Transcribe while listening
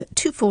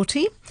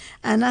2:40,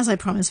 and as I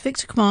promised,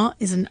 Victor Kumar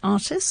is an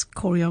artist,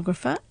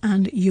 choreographer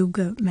and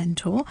yoga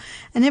mentor,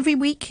 and every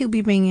week he'll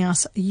be bringing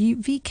us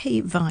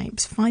VK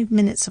Vibes, 5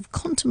 minutes of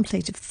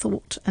contemplative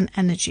thought and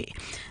energy.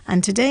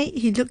 And today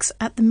he looks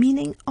at the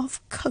meaning of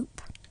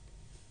cope.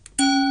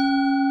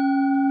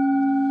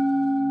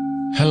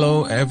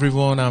 Hello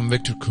everyone, I'm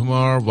Victor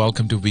Kumar.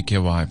 Welcome to VK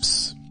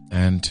Vibes.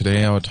 And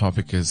today our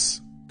topic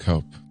is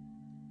cope.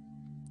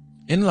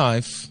 In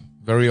life,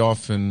 very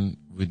often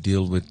we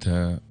deal with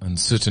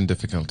uncertain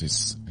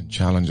difficulties and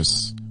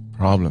challenges,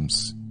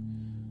 problems,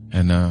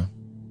 and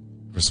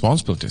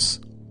responsibilities.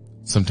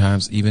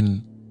 Sometimes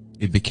even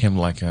it became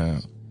like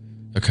a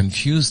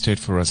confused state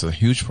for us, a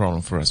huge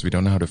problem for us. We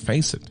don't know how to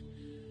face it.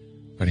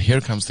 But here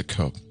comes the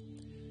cope.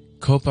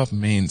 Cope up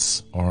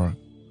means, or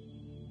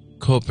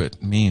cope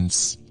it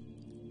means,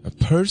 a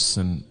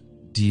person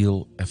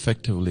deal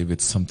effectively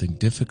with something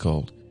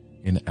difficult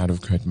in an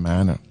adequate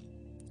manner,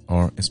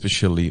 or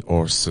especially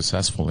or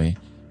successfully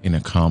in a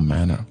calm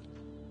manner.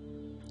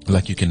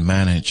 Like you can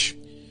manage,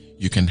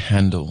 you can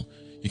handle,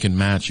 you can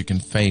match, you can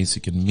face,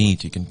 you can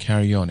meet, you can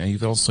carry on, and you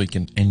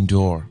can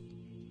endure.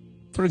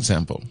 For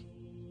example,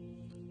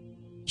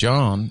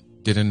 John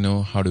didn't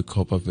know how to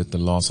cope up with the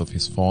loss of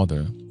his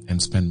father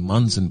and spent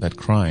months in bed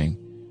crying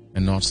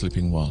and not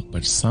sleeping well,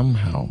 but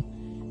somehow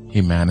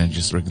he managed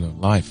his regular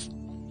life,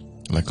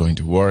 like going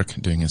to work,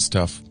 doing his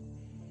stuff.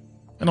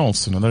 And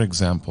also another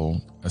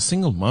example, a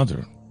single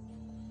mother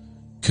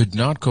could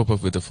not cope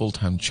up with a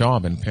full-time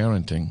job and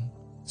parenting,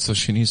 so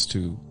she needs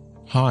to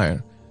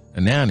hire a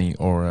nanny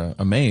or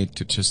a maid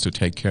to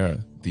take care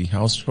of the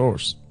house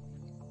chores.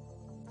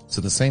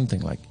 So the same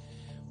thing, like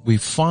we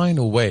find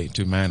a way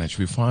to manage,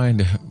 we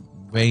find a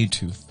way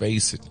to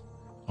face it.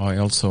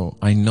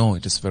 I know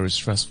it is very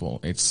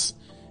stressful. It's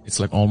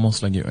like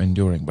almost like you're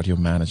enduring, but you're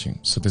managing.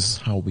 So this is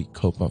how we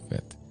cope up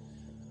with.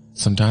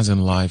 Sometimes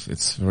in life,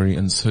 it's very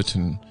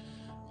uncertain.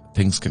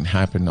 Things can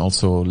happen.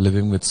 Also,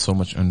 living with so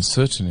much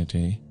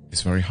uncertainty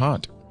is very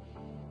hard.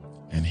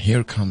 And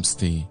here comes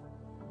the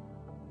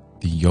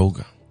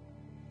yoga.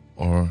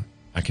 Or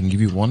I can give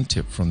you one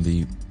tip from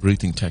the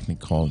breathing technique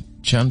called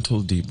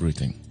gentle deep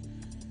breathing.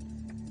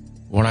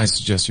 What I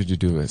suggest you to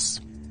do is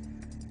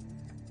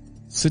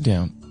sit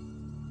down,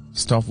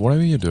 stop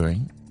whatever you're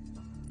doing,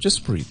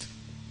 just breathe.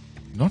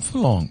 Not for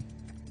long,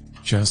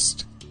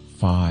 just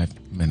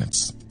 5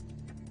 minutes.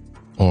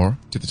 Or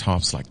to the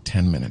tops like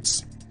 10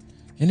 minutes.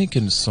 And you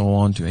can so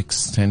on to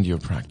extend your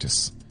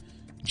practice.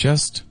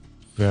 Just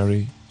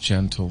very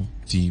gentle,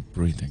 deep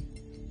breathing.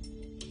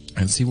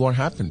 And see what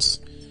happens.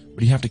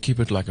 But you have to keep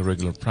it like a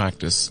regular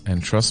practice.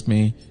 And trust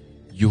me,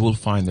 you will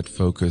find that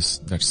focus,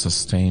 that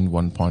sustained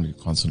one-pointed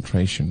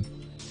concentration.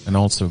 And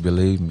also,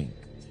 believe me,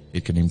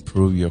 it can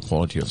improve your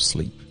quality of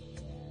sleep.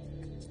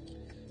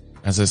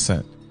 As I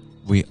said,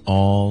 we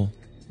all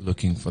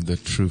looking for the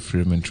true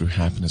freedom and true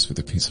happiness with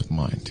a peace of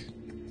mind.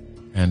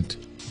 And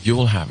you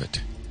will have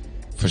it.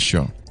 For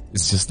sure.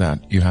 It's just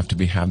that you have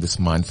to have this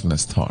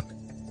mindfulness thought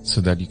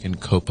so that you can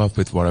cope up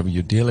with whatever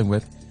you're dealing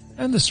with,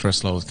 and the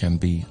stress levels can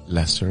be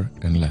lesser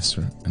and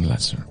lesser and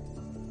lesser.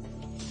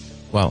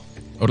 Well,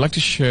 I would like to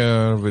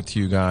share with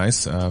you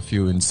guys a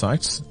few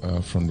insights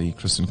from the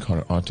Kristen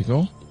Carter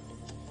article.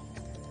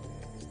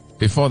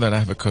 Before that, I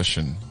have a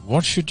question.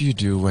 What should you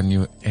do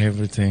when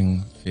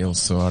everything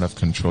feels so out of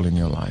control in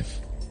your life?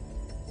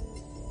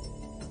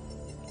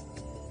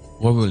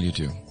 What will you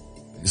do?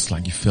 It's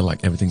like you feel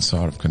like everything's so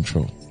out of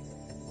control.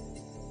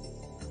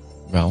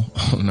 Well,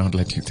 I'll not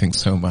let you think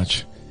so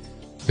much.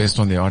 Based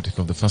on the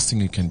article, the first thing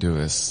you can do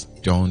is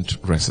don't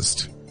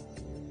resist.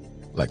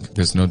 Like,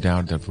 there's no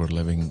doubt that we're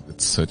living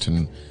with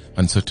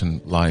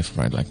uncertain life,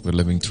 right? Like, we're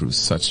living through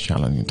such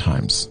challenging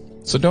times.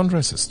 So don't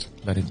resist.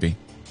 Let it be.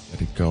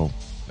 Let it go.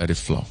 Let it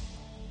flow.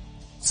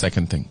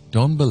 Second thing,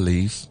 don't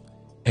believe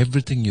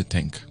everything you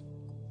think.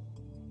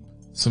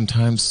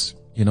 Sometimes,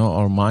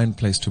 our mind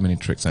plays too many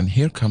tricks. And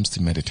here comes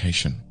the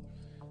meditation.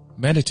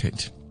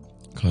 Meditate.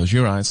 Close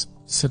your eyes.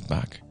 Sit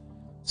back.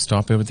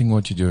 Stop everything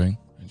what you're doing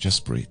and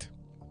just breathe.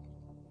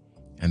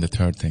 And the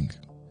third thing,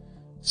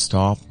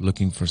 stop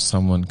looking for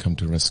someone come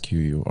to rescue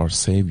you or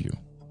save you.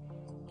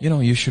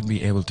 You should be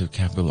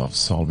capable of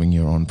solving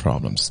your own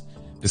problems.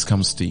 This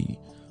comes to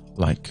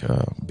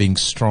being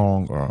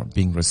strong or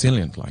being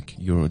resilient, like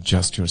you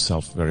adjust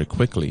yourself very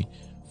quickly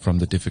from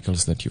the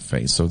difficulties that you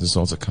face. So this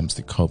also comes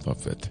to cope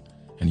up with,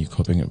 and you're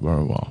coping it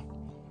very well.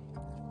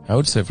 I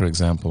would say, for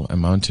example, a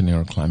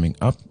mountaineer climbing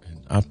up and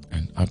up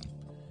and up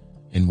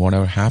in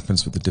whatever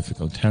happens with the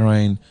difficult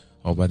terrain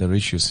or weather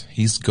issues.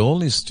 His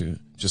goal is to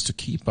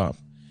keep up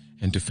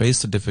and to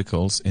face the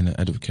difficulties in an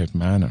adequate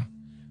manner.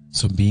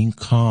 So being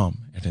calm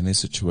at any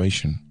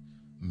situation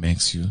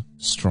makes you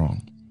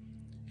strong.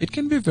 It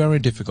can be very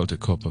difficult to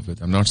cope up with.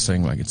 I'm not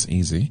saying like it's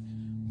easy,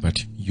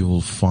 but you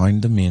will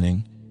find the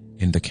meaning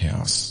in the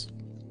chaos.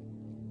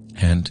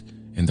 And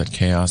in that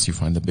chaos, you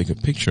find the bigger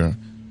picture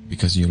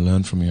because you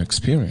learn from your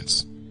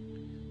experience.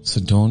 So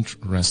don't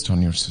rest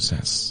on your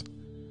success.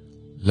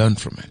 Learn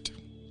from it.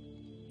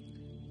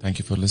 Thank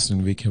you for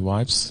listening to VK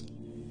Vibes.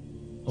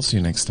 I'll see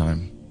you next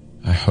time.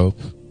 I hope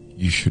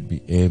you should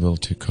be able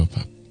to cope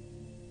up.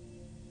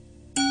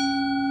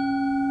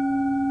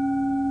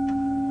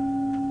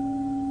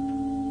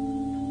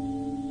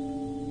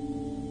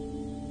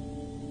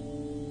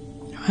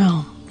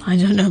 Well, I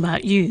don't know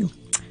about you,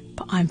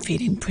 but I'm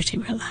feeling pretty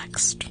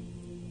relaxed.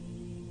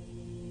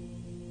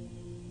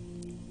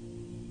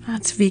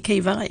 That's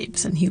VK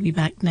Vibes, and he'll be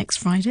back next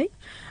Friday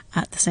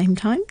at the same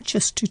time,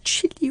 just to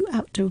chill you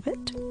out a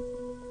bit.